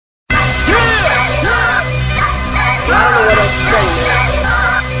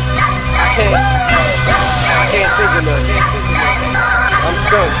can't think of none. I'm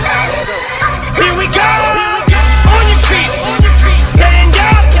stunned. Here we go! On your feet, stand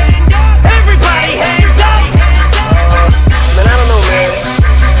up. Everybody hands up. Man, I don't know, man.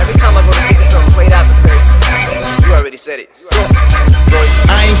 Every time I go to think of something played out the same. You already said it. Royce.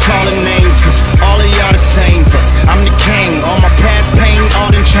 I ain't calling names, cause all of y'all the same. Plus, I'm the king. All my past pain, all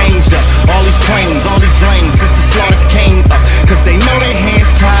done changed up. All these planes, all these lanes, since the slaughters came up. Cause they know their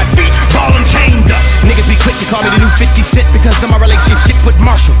hands tied, feet ballin' chained up. Niggas be quick to call me the new 50 Cent because of my relationship with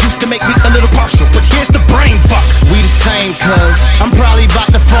Marshall. Used to make me a little partial, but here's the brain fuck. We the same, cuz I'm probably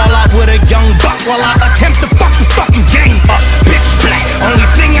about to fall out with a young buck while I attempt to fuck the fucking game up. Bitch black, only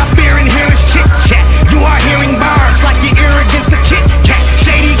thing I fear in here is chit chat. You are hearing bars like your ear against a Kit Kat.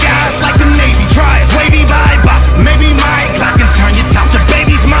 Shady guys like the Navy tries, wavy bye-bye. Maybe my Glock can turn your top to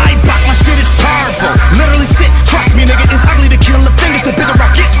baby's my buck. My shit is powerful, literally sick. Trust me, nigga, it's ugly to kill the fingers. The bigger I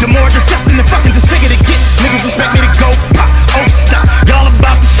get, the more disgusting and fucking disfigured it gets. Niggas expect me to go pop, oh stop. Y'all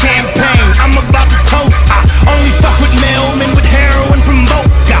about the champagne, I'm about to toast. I only fuck with mailmen with heroin from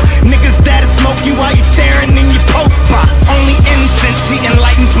Boca. Niggas that'll smoke you while you staring in your post box. Only incense he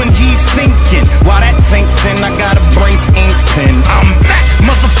enlightens when he's thinking. While that sinks in, I got a Brinks ink pen. I'm back,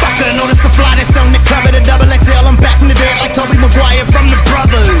 motherfucker. Notice the fly that's on the cover, the double XL. I'm back from the dead like Toby Maguire from The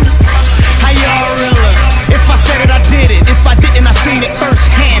Brothers. How y'all realer? If I said it, I did it. If I didn't, I seen it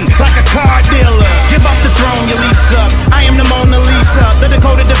firsthand, like a car dealer. Give up the throne, you lease up. I am the Mona Lisa, the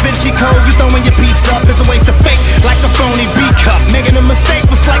Dakota Da Vinci Code. You throwing your piece up is a waste of fake, like a phony B-cup. Making a mistake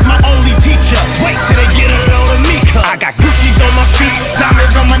was like my only teacher. Wait till they get a load of me, cuz I got Gucci's on my feet,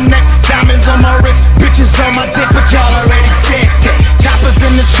 diamonds on my neck, diamonds on my wrist, bitches on my dick, but y'all already said that. Choppers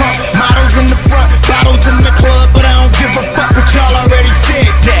in the trunk, models in the front, bottles in the club, but I don't give a fuck, but y'all already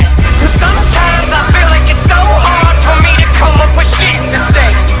said that. Cause sometimes I feel like it's so hard for me to come up with shit to say.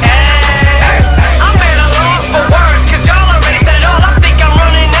 I'm at a loss for words, cause y'all already said it all. I think I'm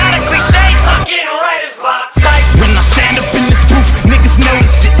running out of cliches. I'm getting right as block sight. When I stand up in this booth, niggas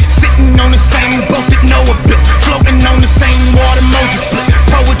notice it. Sitting on the same boat that Noah built, floating on the same water Moses split.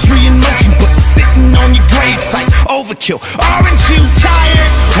 Poetry in motion, but sitting on your gravesite. Overkill. Aren't you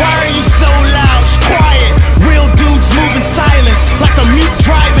tired? Why are you so loud? Quiet. Real dudes move in silence, like a mute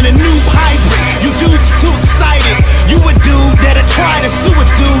driving a new hybrid. You dudes too excited. You a dude that'll try to sue a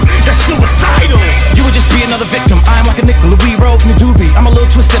dude that's suicidal. You would just be another victim. I'm like a nickel, we rolled in the doobie. I'm a little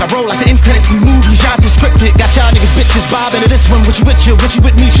twisted, I roll like the end credits in movies. Y'all just scripted, got y'all niggas bitches bobbing to this one. When she with you, when she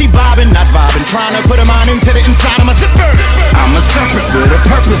with me, she bobbing, not vibing. Trying to put a mind into the inside of my zipper. I'm a serpent with a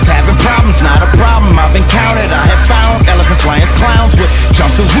purpose, having problems, not a problem. I've encountered, I have found elephants, lions, clowns with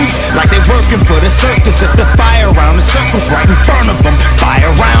jump through hoops like they working for the circus. If the fire around the circle's right in front of them,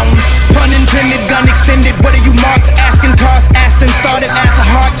 fire rounds. Pun intended, gun extended. What are you marks asking? Cars Aston started as a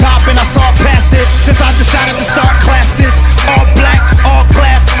hard top and I saw past it. Since I decided to start class this, all black, all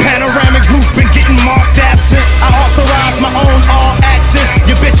glass, panoramic roof, been getting marked absent. I authorize my own all access.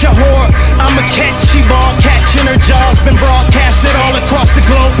 You bitch a whore, I'm a cat, she ball catching her jaws. Been broadcasted all across the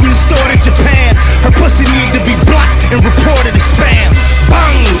globe from the store to Japan. Her pussy need to be blocked and reported as spam.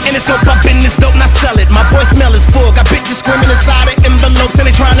 Bang! In the scope, I've been this dope and I sell it. My voicemail is full, got bitches screaming inside of envelopes and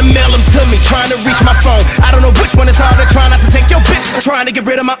they trying to mail them to me, trying to reach my phone. I don't know which one is harder, trying not to take your bitch, I'm trying to get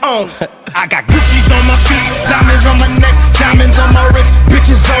rid of my own. I got Gucci's on my feet, diamonds on my neck, diamonds on my wrist,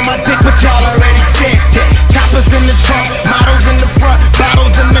 bitches on my dick, but y'all already